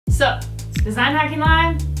So, Design Hacking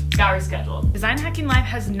Live got rescheduled. Design Hacking Live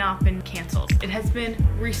has not been canceled. It has been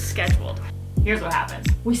rescheduled. Here's what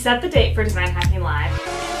happened. We set the date for Design Hacking Live.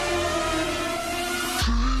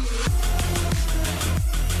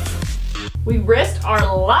 We risked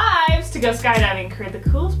our lives to go skydiving and create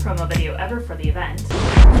the coolest promo video ever for the event.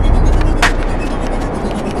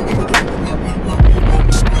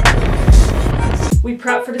 We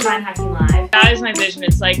prepped for Design Hacking Live. That is my vision.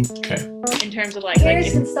 It's like, in terms of like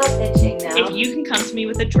Can stop itching now. if you can come to me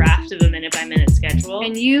with a draft of a minute-by-minute schedule,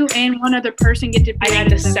 and you and one other person get to I think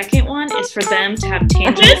the second one is for them to have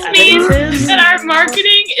tangible This means evidences that our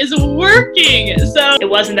marketing is working. So it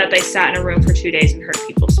wasn't that they sat in a room for 2 days and heard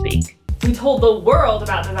people speak. We told the world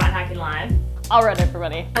about Design Hacking Live. All right,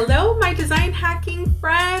 everybody. hello, my design hacking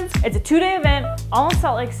friends. It's a 2-day event, all in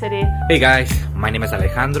Salt Lake City. Hey guys, my name is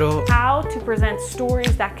Alejandro. How to present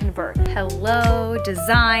stories that convert. Hello,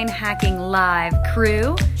 Design Hacking Live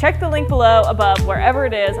crew. Check the link below, above, wherever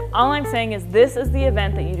it is. All I'm saying is this is the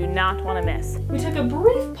event that you do not want to miss. We took a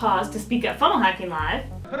brief pause to speak at Funnel Hacking Live.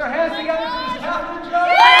 Put our hands together for this Catherine Jones!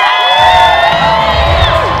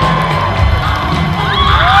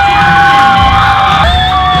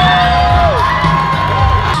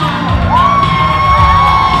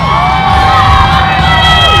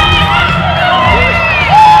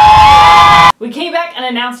 We came back and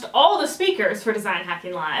announced all the speakers for Design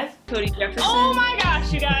Hacking Live. Cody Jefferson. Oh my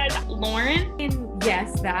gosh, you guys. Lauren.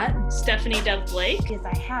 Yes, that. Stephanie Dove Blake. Because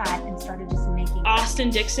I had and started just making.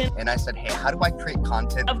 Austin Dixon. And I said, hey, how do I create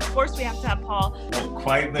content? Of course we have to have Paul.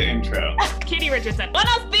 Quite the intro. Katie Richardson.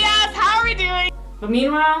 Buenos dias, how are we doing? But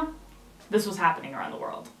meanwhile, this was happening around the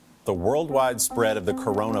world. The worldwide spread of the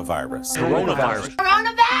coronavirus.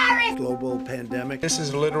 Coronavirus. Global pandemic. This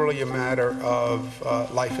is literally a matter of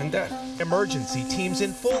life and death. Emergency teams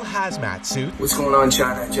in full hazmat suit. What's going on,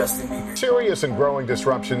 China? Justin Bieber. Serious and growing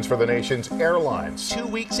disruptions for the nation's airlines. 2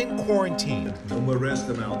 weeks in quarantine. No more rest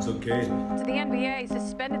amounts, okay? So the NBA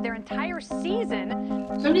suspended their entire season.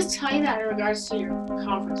 So I'm just telling you that in regards to your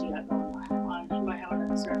conference you got going on. You might have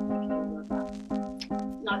to start thinking about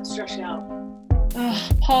that. Not to stress you out.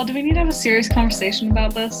 Paul, do we need to have a serious conversation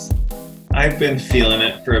about this? I've been feeling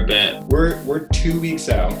it for a bit. We're 2 weeks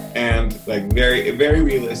out, and like very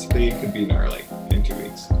realistically, it could be gnarly in 2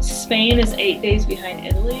 weeks. Spain is 8 days behind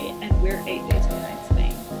Italy, and we're 8 days behind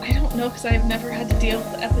Spain. I don't know, because I've never had to deal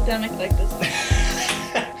with an epidemic like this.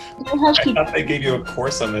 I thought they gave you a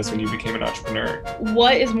course on this when you became an entrepreneur.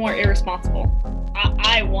 What is more irresponsible?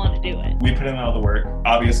 I want to do it. We put in all the work.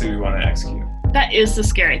 Obviously, we want to execute. That is the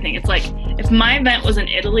scary thing. It's like, if my event was in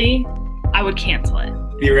Italy, I would cancel it.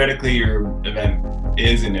 Theoretically, your event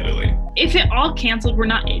is in Italy. If it all canceled, we're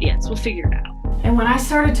not idiots. We'll figure it out. And when I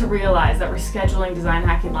started to realize that rescheduling Design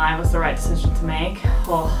Hacking Live was the right decision to make,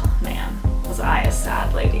 oh man, was I a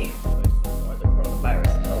sad lady. The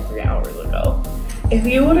coronavirus until 3 hours ago. If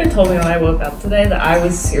you would have told me when I woke up today that I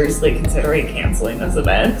was seriously considering canceling this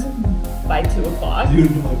event by 2 o'clock. I'm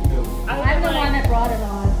the one that brought it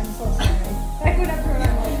on. I'm so sorry. Like whenever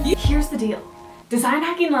I'm like. Here's the deal. Design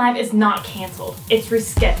Hacking Live is not canceled. It's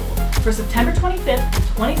rescheduled for September 25th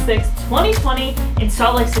and 26th, 2020 in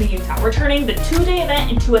Salt Lake City, Utah. We're turning the 2-day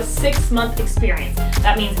event into a 6-month experience.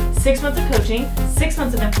 That means 6 months of coaching, 6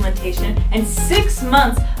 months of implementation, and 6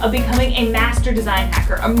 months of becoming a master design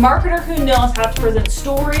hacker, a marketer who knows how to present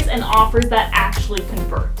stories and offers that actually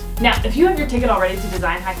convert. Now, if you have your ticket already to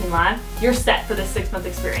Design Hacking Live, you're set for this 6-month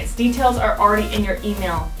experience. Details are already in your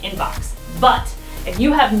email inbox. But if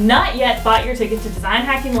you have not yet bought your ticket to Design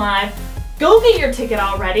Hacking Live, go get your ticket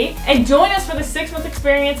already and join us for the 6-month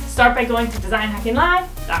experience. Start by going to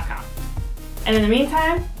designhackinglive.com. And in the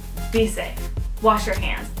meantime, be safe, wash your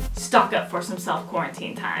hands, stock up for some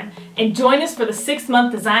self-quarantine time, and join us for the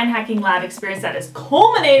 6-month Design Hacking Live experience that is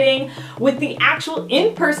culminating with the actual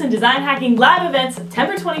in-person Design Hacking Live event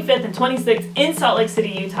September 25th and 26th in Salt Lake City,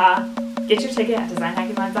 Utah. Get your ticket at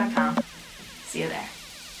designhackinglive.com. See you there.